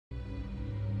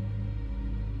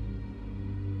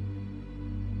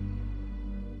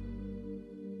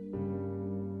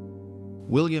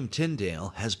William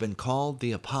Tyndale has been called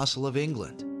the Apostle of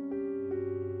England,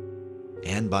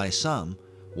 and by some,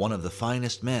 one of the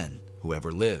finest men who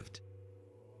ever lived.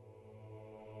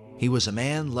 He was a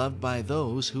man loved by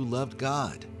those who loved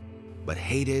God, but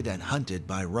hated and hunted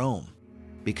by Rome,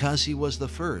 because he was the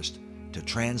first to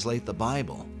translate the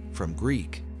Bible from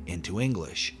Greek into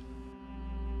English.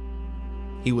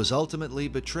 He was ultimately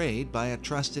betrayed by a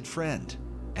trusted friend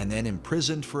and then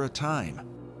imprisoned for a time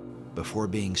before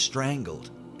being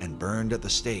strangled and burned at the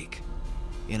stake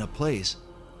in a place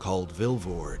called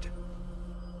Vilvoorde.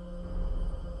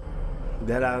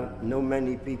 There are no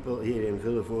many people here in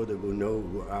Vilvoorde who know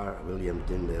who are William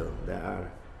Tyndale.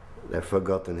 They've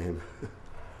forgotten him.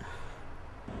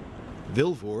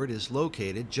 Vilvoorde is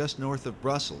located just north of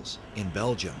Brussels in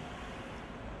Belgium.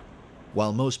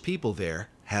 While most people there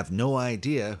have no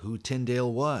idea who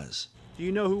Tyndale was. Do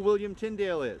you know who William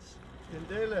Tyndale is?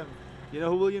 Tyndale? You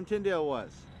know who William Tyndale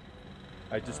was?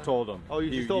 I just told him. Oh,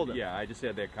 you just told him? Yeah, I just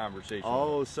had that conversation.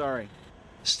 Oh, sorry.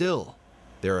 Still,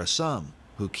 there are some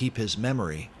who keep his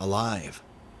memory alive.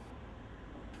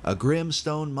 A grim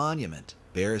stone monument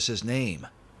bears his name,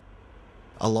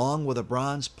 along with a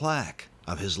bronze plaque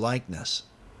of his likeness.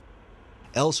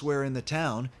 Elsewhere in the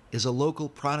town is a local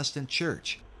Protestant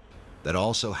church that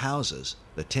also houses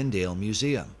the Tyndale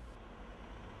Museum.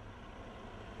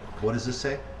 What does this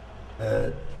say?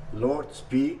 Lord,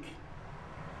 speak,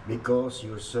 because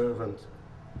your servant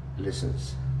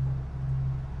listens.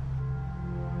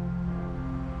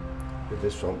 It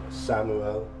is from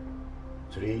Samuel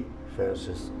 3,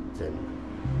 verses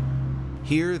 10.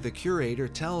 Here the curator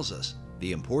tells us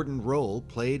the important role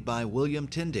played by William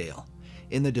Tyndale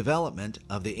in the development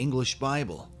of the English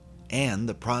Bible and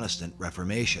the Protestant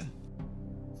Reformation.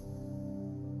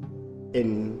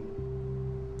 In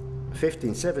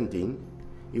 1517,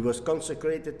 he was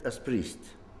consecrated as priest.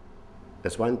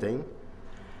 That's one thing.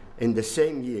 In the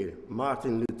same year,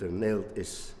 Martin Luther nailed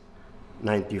his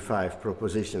 95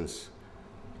 propositions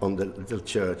on the little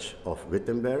church of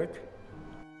Wittenberg.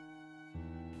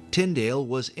 Tyndale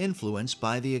was influenced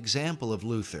by the example of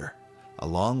Luther,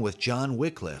 along with John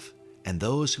Wycliffe and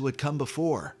those who had come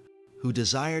before, who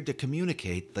desired to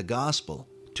communicate the gospel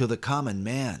to the common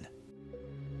man.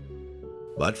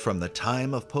 But from the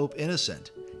time of Pope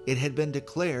Innocent, it had been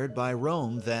declared by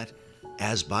Rome that,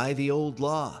 as by the old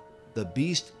law, the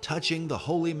beast touching the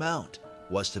holy mount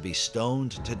was to be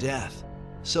stoned to death,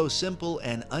 so simple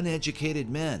and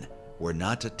uneducated men were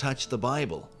not to touch the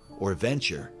Bible or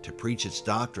venture to preach its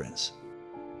doctrines.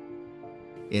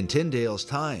 In Tyndale's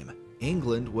time,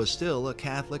 England was still a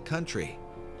Catholic country,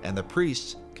 and the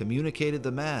priests communicated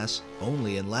the Mass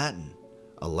only in Latin,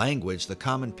 a language the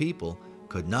common people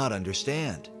could not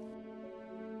understand.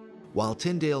 While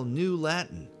Tyndale knew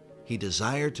Latin, he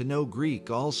desired to know Greek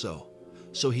also,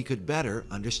 so he could better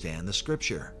understand the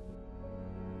Scripture.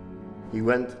 He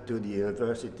went to the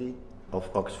University of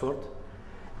Oxford,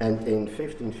 and in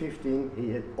 1515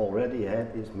 he had already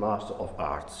had his Master of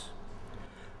Arts.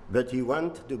 But he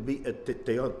wanted to be a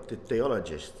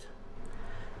theologist,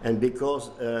 and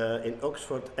because in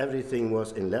Oxford everything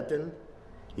was in Latin,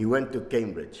 he went to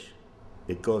Cambridge,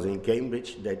 because in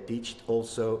Cambridge they teach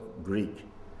also Greek.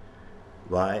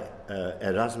 Why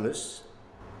Erasmus,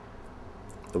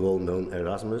 the well-known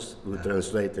Erasmus, who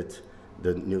translated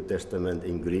the New Testament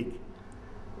in Greek,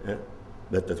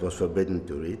 but that was forbidden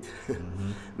to read,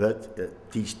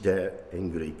 but teach there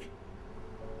in Greek.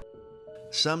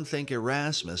 Some think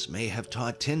Erasmus may have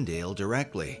taught Tyndale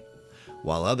directly,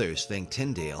 while others think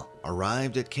Tyndale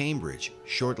arrived at Cambridge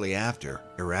shortly after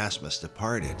Erasmus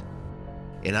departed.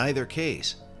 In either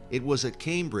case, it was at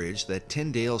Cambridge that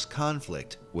Tyndale's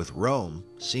conflict with Rome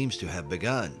seems to have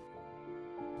begun.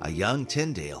 A young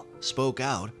Tyndale spoke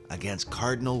out against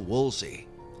Cardinal Wolsey,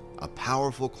 a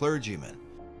powerful clergyman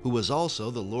who was also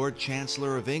the Lord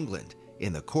Chancellor of England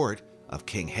in the court of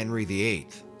King Henry VIII.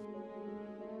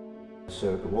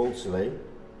 Sir Wolsey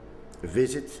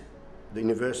visited the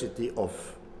University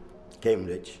of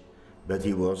Cambridge, but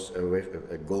he was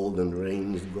with a golden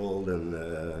rings,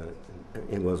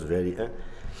 he was very...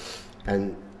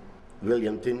 and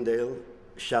William Tyndale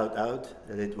shouted out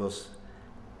that it was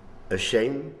a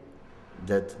shame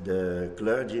that the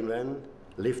clergymen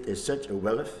lived in such a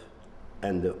wealth,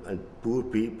 and poor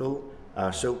people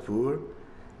are so poor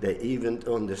they even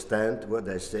understand what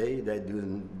they say. They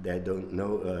don't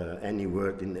know any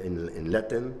word in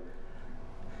Latin.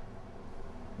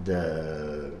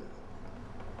 The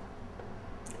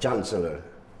Chancellor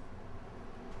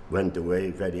went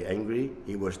away very angry.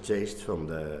 He was chased from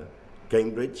the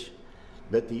Cambridge,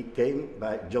 but he came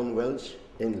by John Welch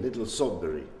in Little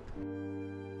Sudbury.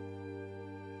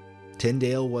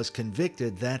 Tyndale was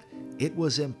convicted that it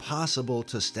was impossible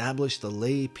to establish the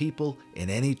lay people in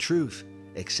any truth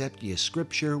except ye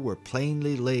Scripture were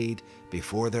plainly laid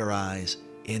before their eyes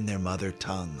in their mother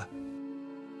tongue.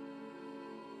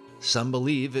 Some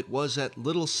believe it was at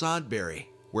Little Sodbury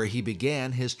where he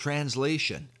began his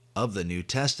translation of the New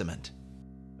Testament.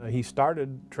 He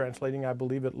started translating, I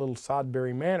believe, at Little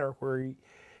Sodbury Manor, where he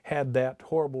had that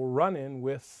horrible run-in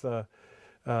with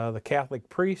the Catholic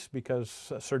priests,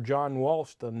 because Sir John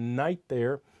Walsh, the knight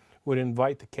there, would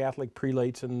invite the Catholic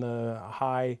prelates and the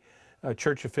high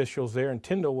church officials there, and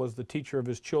Tyndale was the teacher of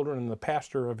his children and the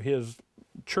pastor of his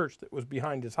church that was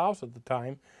behind his house at the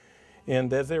time.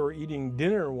 And as they were eating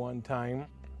dinner one time,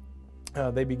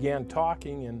 they began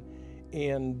talking,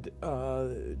 and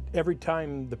every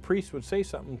time the priest would say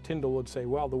something, Tyndale would say,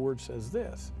 well, the word says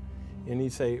this. And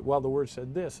he'd say, well, the word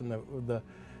said this. And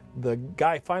the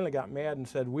guy finally got mad and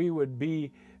said, we would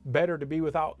be better to be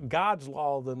without God's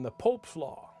law than the Pope's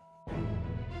law.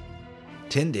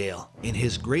 Tyndale, in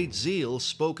his great zeal,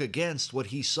 spoke against what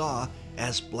he saw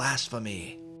as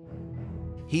blasphemy.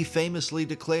 He famously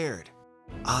declared,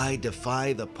 I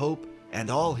defy the Pope and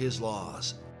all his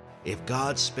laws. If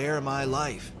God spare my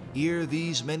life, ere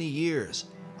these many years,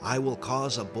 I will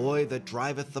cause a boy that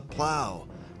driveth the plough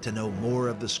to know more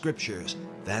of the Scriptures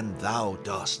than thou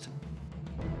dost.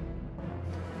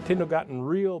 Tyndale got in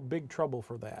real big trouble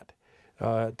for that.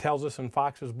 It tells us in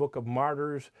Fox's Book of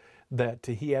Martyrs that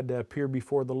he had to appear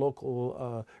before the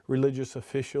local religious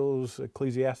officials,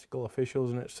 ecclesiastical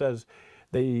officials, and it says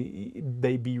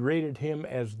they berated him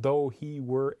as though he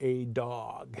were a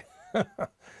dog.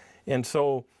 And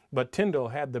so, but Tyndale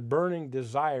had the burning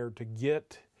desire to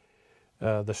get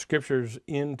the Scriptures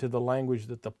into the language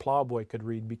that the plowboy could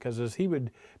read, because as he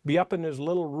would be up in his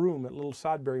little room at Little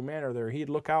Sodbury Manor there, he'd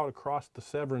look out across the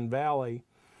Severn Valley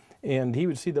and he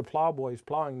would see the plowboys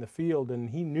plowing the field, and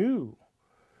he knew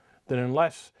that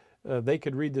unless they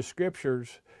could read the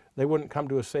Scriptures, they wouldn't come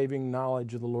to a saving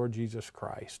knowledge of the Lord Jesus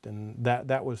Christ. And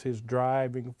that was his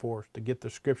driving force, to get the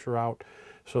Scripture out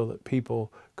so that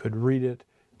people could read it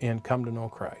and come to know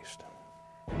Christ.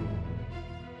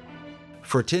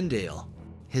 For Tyndale,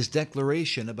 his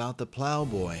declaration about the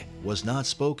plowboy was not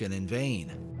spoken in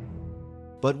vain,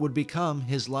 but would become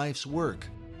his life's work,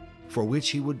 for which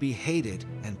he would be hated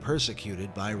and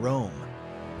persecuted by Rome.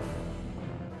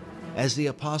 As the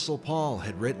Apostle Paul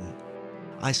had written,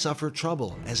 I suffer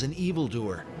trouble as an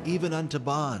evildoer, even unto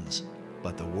bonds,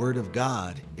 but the word of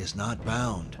God is not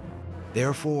bound.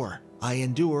 Therefore I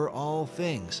endure all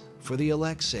things for the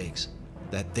elect's sakes,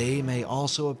 that they may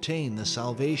also obtain the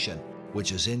salvation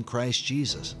which is in Christ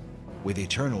Jesus, with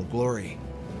eternal glory.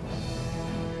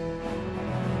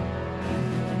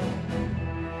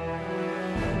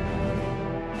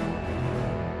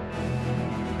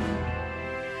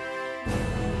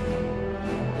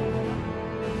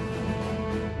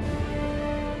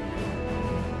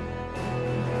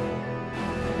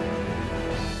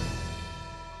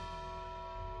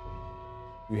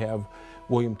 You have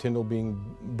William Tyndale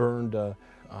being burned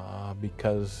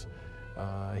because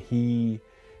he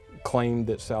claimed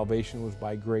that salvation was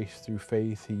by grace through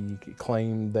faith. He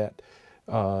claimed that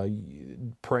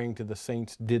praying to the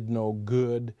saints did no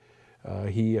good.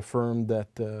 He affirmed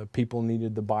that people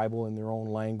needed the Bible in their own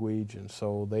language, and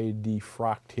so they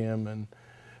defrocked him,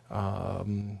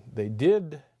 and they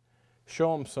did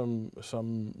show him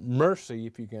some mercy,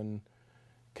 if you can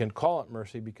call it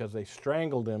mercy, because they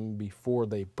strangled him before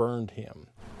they burned him.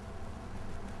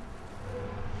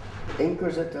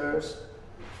 Inquisitors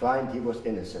find he was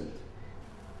innocent,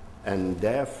 and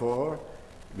therefore,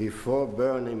 before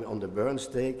burning him on the burn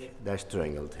stake, they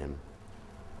strangled him.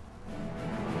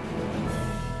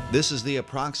 This is the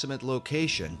approximate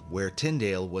location where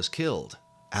Tyndale was killed,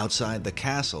 outside the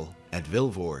castle at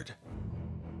Vilvoorde.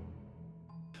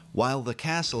 While the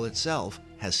castle itself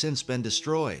has since been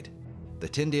destroyed, the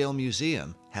Tyndale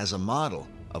Museum has a model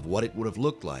of what it would have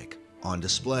looked like on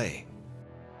display.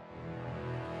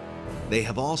 They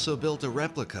have also built a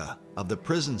replica of the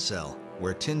prison cell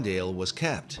where Tyndale was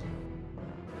kept.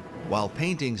 While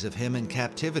paintings of him in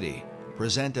captivity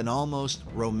present an almost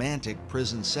romantic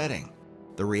prison setting,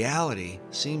 the reality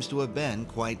seems to have been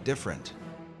quite different.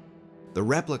 The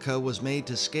replica was made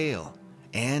to scale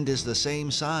and is the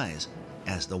same size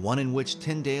as the one in which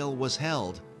Tyndale was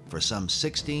held for some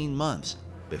 16 months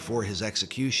before his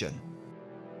execution.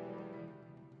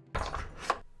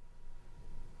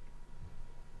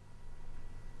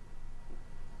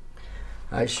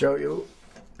 I show you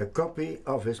a copy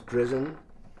of his prison,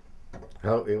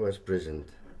 how he was prisoned.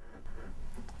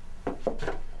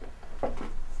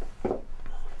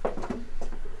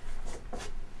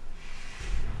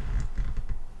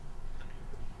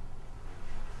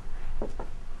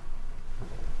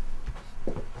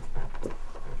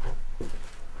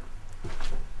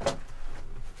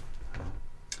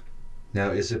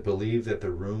 Now, is it believed that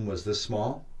the room was this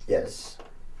small? Yes.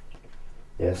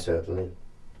 Yes, certainly.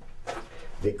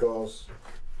 Because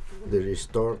the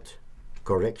restored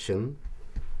correction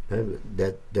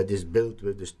that is built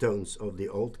with the stones of the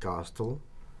old castle,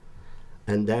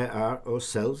 and there are our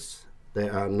cells, they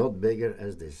are not bigger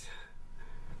as this.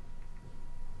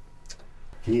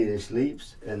 Here he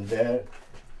sleeps, and there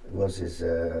was his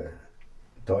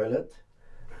toilet.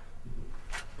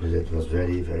 But it was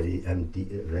very, very empty,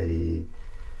 very,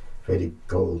 very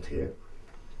cold here.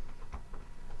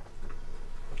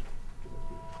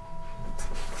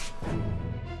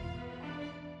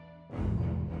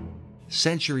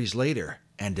 Centuries later,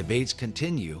 and debates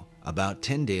continue about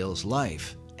Tyndale's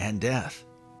life and death.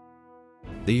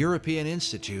 The European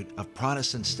Institute of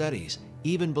Protestant Studies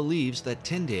even believes that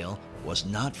Tyndale was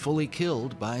not fully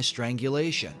killed by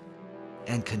strangulation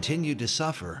and continued to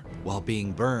suffer while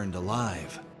being burned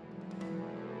alive.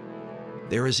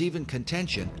 There is even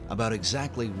contention about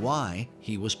exactly why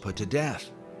he was put to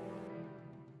death.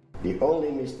 The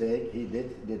only mistake he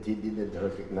did, that he didn't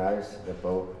recognize the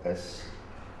Pope as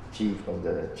chief of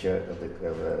the church, of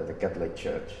the Catholic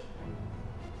Church.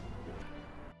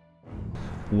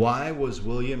 Why was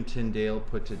William Tyndale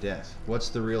put to death? What's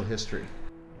the real history?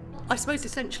 I suppose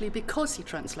essentially because he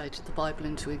translated the Bible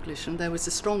into English, and there was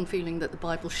a strong feeling that the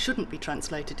Bible shouldn't be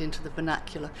translated into the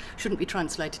vernacular, shouldn't be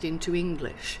translated into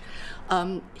English.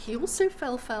 He also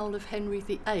fell foul of Henry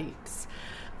VIII.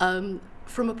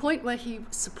 From a point where he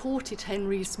supported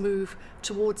Henry's move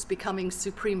towards becoming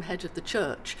supreme head of the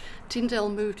church, Tyndale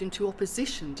moved into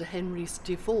opposition to Henry's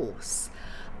divorce.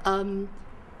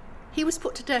 He was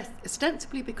put to death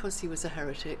ostensibly because he was a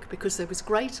heretic, because there was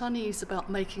great unease about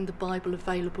making the Bible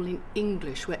available in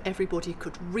English where everybody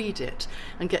could read it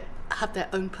and have their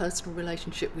own personal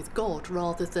relationship with God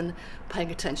rather than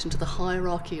paying attention to the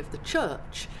hierarchy of the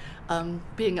church,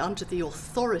 being under the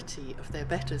authority of their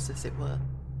betters, as it were.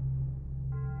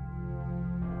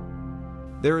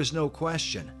 There is no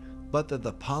question but that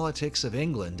the politics of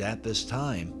England at this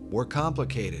time were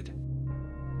complicated.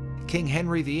 King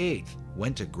Henry VIII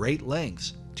went to great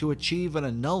lengths to achieve an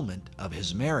annulment of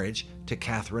his marriage to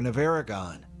Catherine of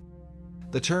Aragon.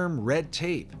 The term red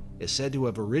tape is said to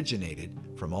have originated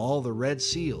from all the red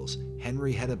seals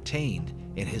Henry had obtained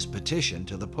in his petition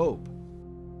to the Pope.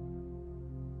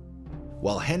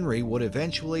 While Henry would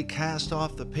eventually cast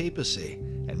off the papacy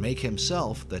and make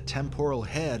himself the temporal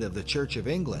head of the Church of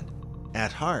England,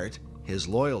 at heart his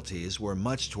loyalties were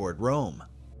much toward Rome.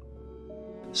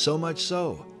 So much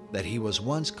so that he was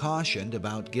once cautioned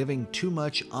about giving too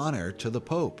much honor to the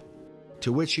Pope,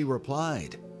 to which he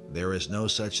replied, "There is no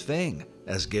such thing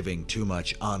as giving too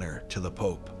much honor to the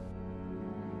Pope."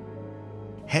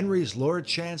 Henry's Lord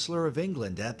Chancellor of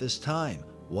England at this time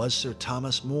was Sir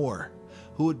Thomas More,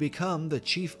 who would become the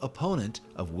chief opponent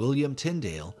of William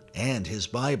Tyndale and his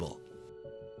Bible.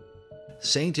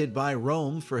 Sainted by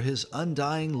Rome for his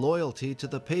undying loyalty to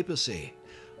the papacy,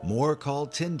 More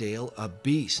called Tyndale a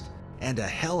beast and a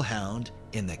hellhound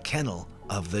in the kennel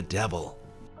of the devil.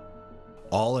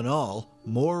 All in all,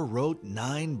 More wrote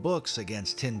 9 books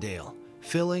against Tyndale,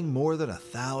 filling more than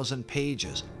 1,000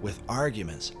 pages with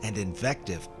arguments and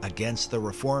invective against the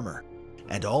reformer,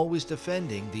 and always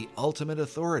defending the ultimate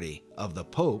authority of the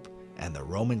Pope and the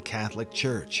Roman Catholic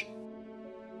Church.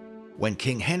 When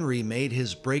King Henry made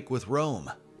his break with Rome,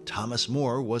 Thomas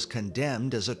More was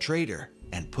condemned as a traitor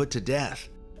and put to death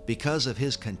because of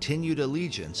his continued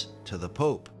allegiance to the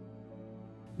Pope.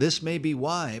 This may be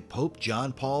why Pope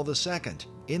John Paul II,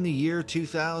 in the year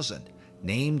 2000,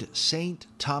 named Saint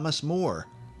Thomas More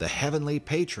the heavenly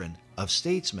patron of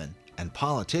statesmen and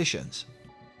politicians.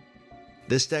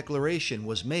 This declaration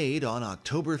was made on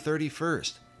October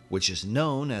 31st, which is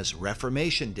known as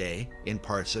Reformation Day in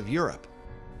parts of Europe,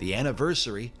 the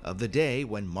anniversary of the day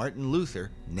when Martin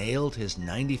Luther nailed his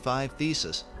 95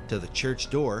 Theses to the church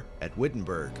door at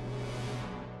Wittenberg.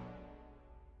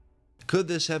 Could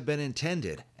this have been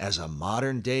intended as a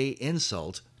modern-day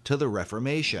insult to the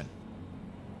Reformation?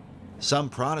 Some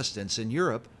Protestants in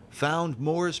Europe found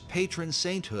More's patron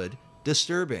sainthood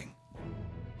disturbing,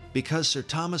 because Sir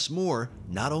Thomas More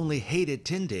not only hated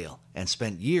Tyndale and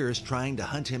spent years trying to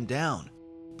hunt him down,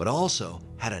 but also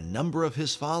had a number of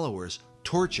his followers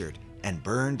tortured and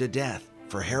burned to death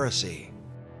for heresy.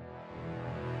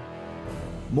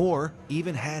 More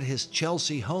even had his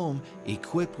Chelsea home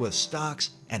equipped with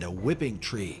stocks and a whipping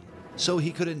tree so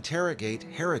he could interrogate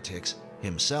heretics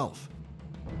himself.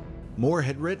 More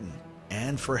had written,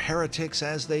 "And for heretics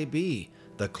as they be,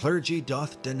 the clergy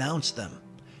doth denounce them,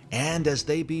 and as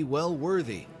they be well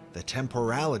worthy, the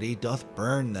temporality doth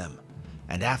burn them,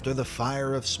 and after the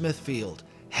fire of Smithfield,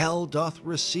 Hell doth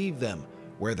receive them,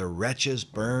 where the wretches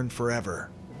burn forever.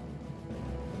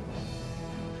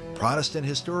 Protestant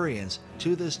historians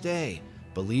to this day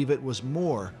believe it was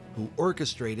More who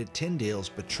orchestrated Tyndale's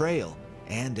betrayal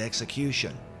and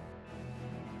execution.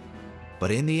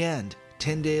 But in the end,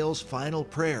 Tyndale's final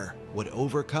prayer would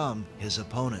overcome his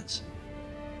opponents.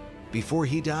 Before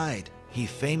he died, he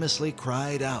famously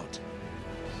cried out,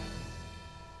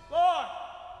 "Lord,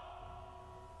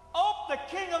 open the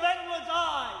King of England's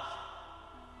eyes."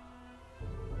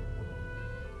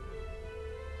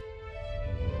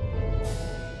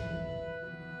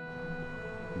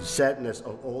 The sadness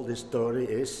of all this story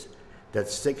is that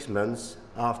 6 months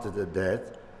after the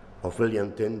death of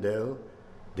William Tyndale,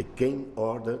 the king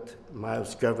ordered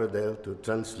Miles Coverdale to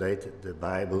translate the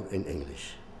Bible in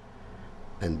English.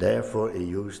 And therefore he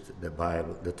used the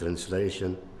Bible, the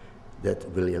translation that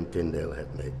William Tyndale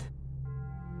had made.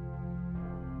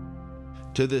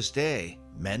 To this day,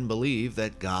 men believe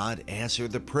that God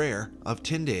answered the prayer of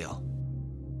Tyndale.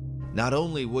 Not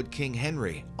only would King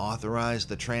Henry authorize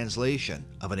the translation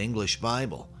of an English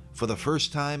Bible for the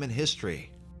first time in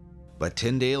history, but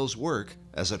Tyndale's work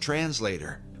as a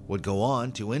translator would go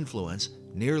on to influence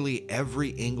nearly every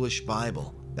English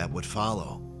Bible that would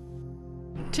follow.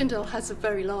 Tyndale has a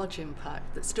very large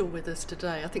impact that's still with us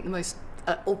today. I think the most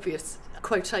obvious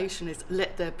quotation is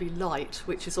 "Let there be light,"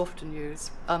 which is often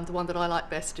used. The one that I like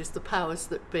best is "The powers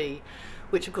that be,"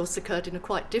 which of course occurred in a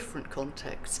quite different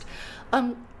context.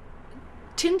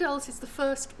 Tyndale's is the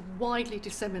first widely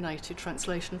disseminated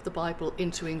translation of the Bible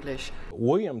into English.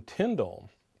 William Tyndale,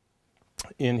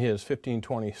 in his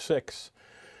 1526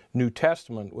 New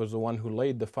Testament, was the one who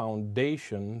laid the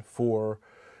foundation for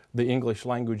the English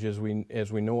language as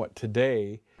we know it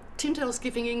today. Tyndale's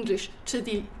giving English to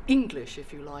the English,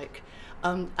 if you like,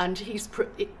 and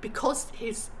because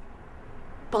his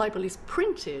Bible is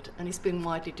printed and is being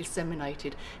widely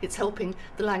disseminated, it's helping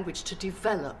the language to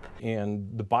develop.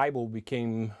 And the Bible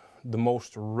became the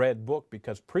most read book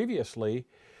because previously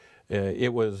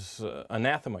it was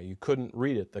anathema. You couldn't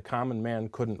read it. The common man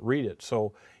couldn't read it.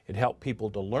 So it helped people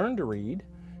to learn to read.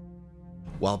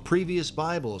 While previous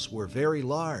Bibles were very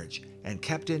large and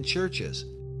kept in churches,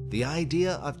 the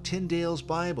idea of Tyndale's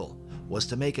Bible was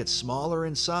to make it smaller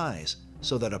in size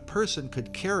so that a person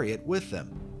could carry it with them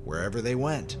wherever they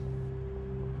went.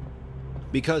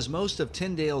 Because most of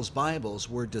Tyndale's Bibles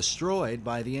were destroyed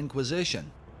by the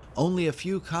Inquisition, only a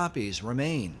few copies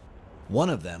remain. One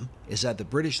of them is at the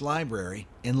British Library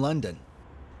in London.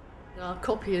 Our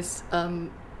copy is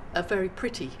a very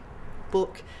pretty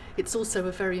book. It's also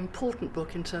a very important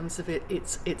book in terms of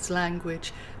its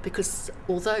language, because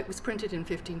although it was printed in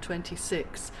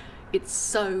 1526, it's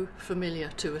so familiar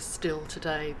to us still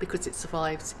today because it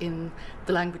survives in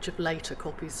the language of later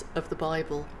copies of the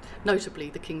Bible, notably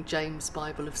the King James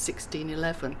Bible of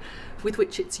 1611, with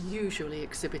which it's usually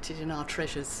exhibited in our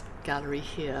treasures gallery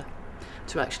here,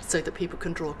 so that people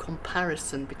can draw a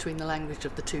comparison between the language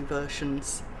of the two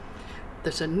versions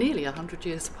that are nearly 100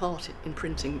 years apart in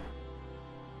printing.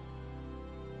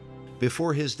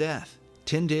 Before his death,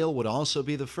 Tyndale would also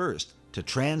be the first to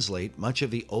translate much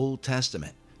of the Old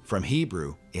Testament from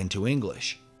Hebrew into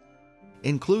English,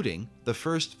 including the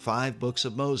first 5 books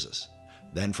of Moses,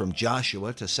 then from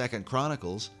Joshua to 2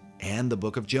 Chronicles and the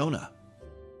book of Jonah.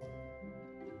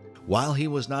 While he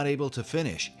was not able to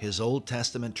finish his Old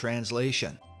Testament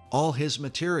translation, all his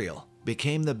material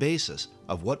became the basis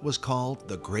of what was called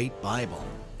the Great Bible,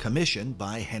 commissioned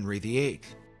by Henry VIII,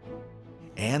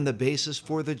 and the basis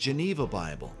for the Geneva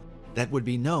Bible that would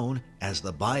be known as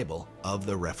the Bible of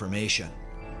the Reformation.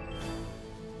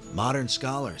 Modern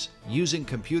scholars, using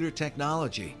computer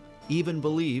technology, even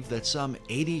believe that some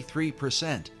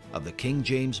 83% of the King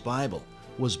James Bible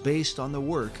was based on the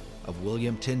work of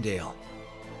William Tyndale.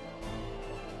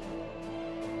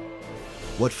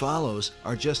 What follows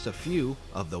are just a few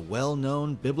of the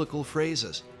well-known biblical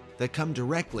phrases that come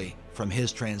directly from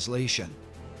his translation.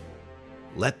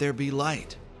 Let there be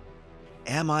light.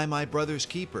 Am I my brother's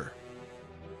keeper?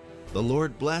 The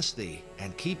Lord bless thee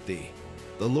and keep thee.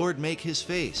 The Lord make his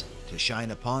face to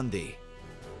shine upon thee.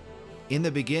 In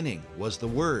the beginning was the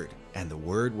Word, and the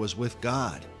Word was with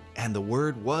God, and the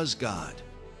Word was God.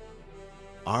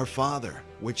 Our Father,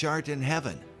 which art in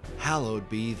heaven, hallowed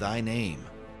be thy name.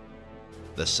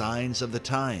 The signs of the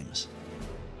times.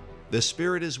 The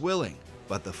spirit is willing,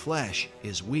 but the flesh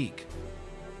is weak.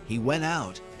 He went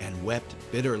out and wept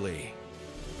bitterly.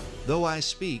 Though I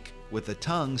speak with the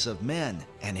tongues of men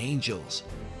and angels,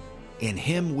 in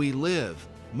him we live,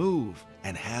 move,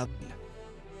 and have.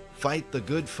 Fight the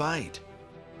good fight.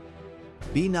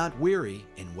 Be not weary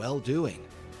in well-doing,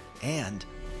 and,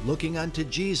 looking unto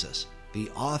Jesus, the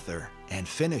author and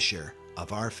finisher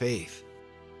of our faith.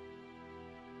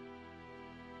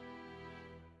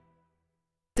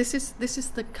 This is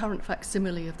the current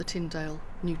facsimile of the Tyndale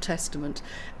New Testament,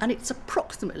 and it's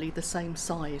approximately the same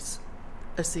size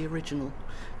as the original,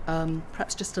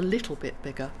 perhaps just a little bit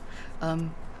bigger.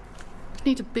 You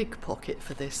need a big pocket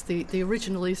for this. The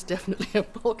original is definitely a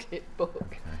pocket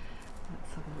book.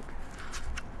 Let's have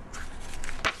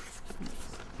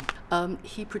a look.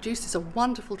 He produces a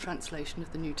wonderful translation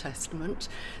of the New Testament.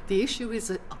 The issue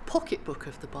is a pocket book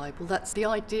of the Bible. That's the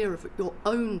idea of your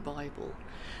own Bible.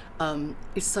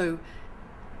 Is so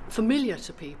familiar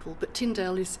to people, but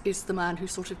Tyndale is the man who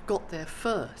sort of got there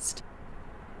first.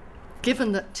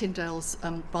 Given that Tyndale's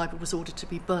Bible was ordered to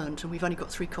be burnt and we've only got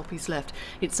 3 copies left,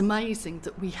 it's amazing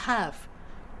that we have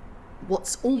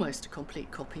what's almost a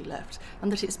complete copy left,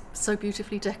 and that it's so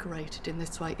beautifully decorated in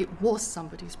this way. It was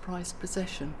somebody's prized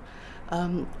possession.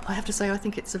 I have to say, I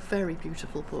think it's a very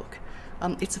beautiful book.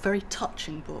 It's a very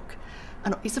touching book,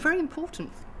 and it's a very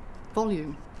important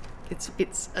volume.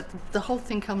 It's the whole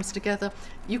thing comes together.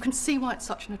 You can see why it's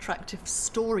such an attractive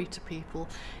story to people.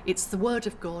 It's the Word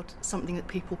of God, something that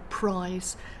people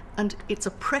prize, and it's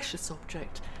a precious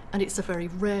object, and it's a very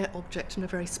rare object and a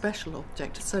very special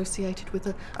object associated with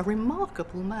a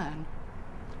remarkable man.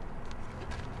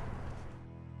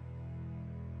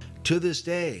 To this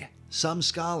day, some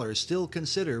scholars still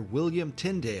consider William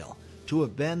Tyndale to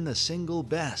have been the single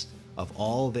best of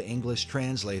all the English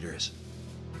translators.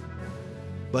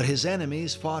 But his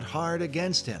enemies fought hard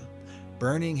against him,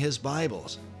 burning his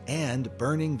Bibles and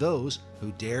burning those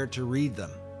who dared to read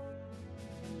them.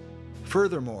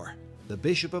 Furthermore, the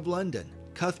Bishop of London,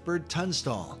 Cuthbert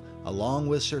Tunstall, along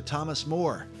with Sir Thomas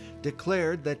More,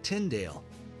 declared that Tyndale,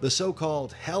 the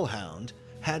so-called hellhound,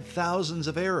 had thousands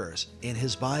of errors in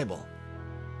his Bible.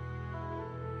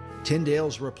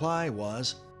 Tyndale's reply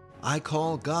was, "I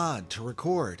call God to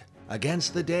record,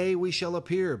 against the day we shall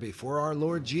appear before our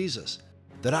Lord Jesus,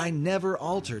 that I never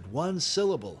altered one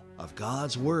syllable of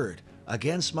God's word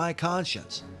against my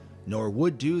conscience, nor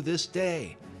would do this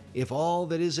day, if all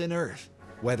that is in earth,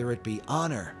 whether it be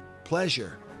honor,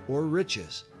 pleasure, or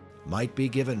riches, might be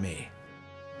given me."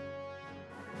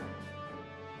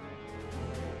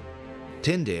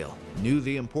 Tyndale knew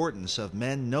the importance of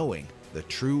men knowing the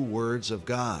true words of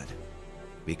God,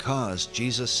 because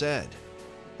Jesus said,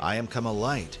 "I am come a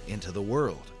light into the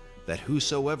world, that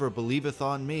whosoever believeth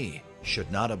on me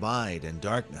should not abide in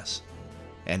darkness.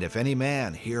 And if any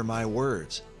man hear my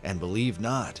words, and believe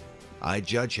not, I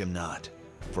judge him not.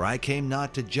 For I came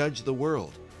not to judge the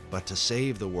world, but to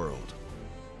save the world.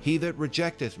 He that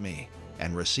rejecteth me,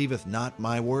 and receiveth not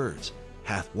my words,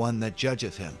 hath one that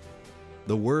judgeth him.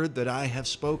 The word that I have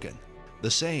spoken, the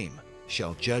same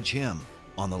shall judge him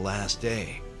on the last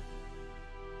day.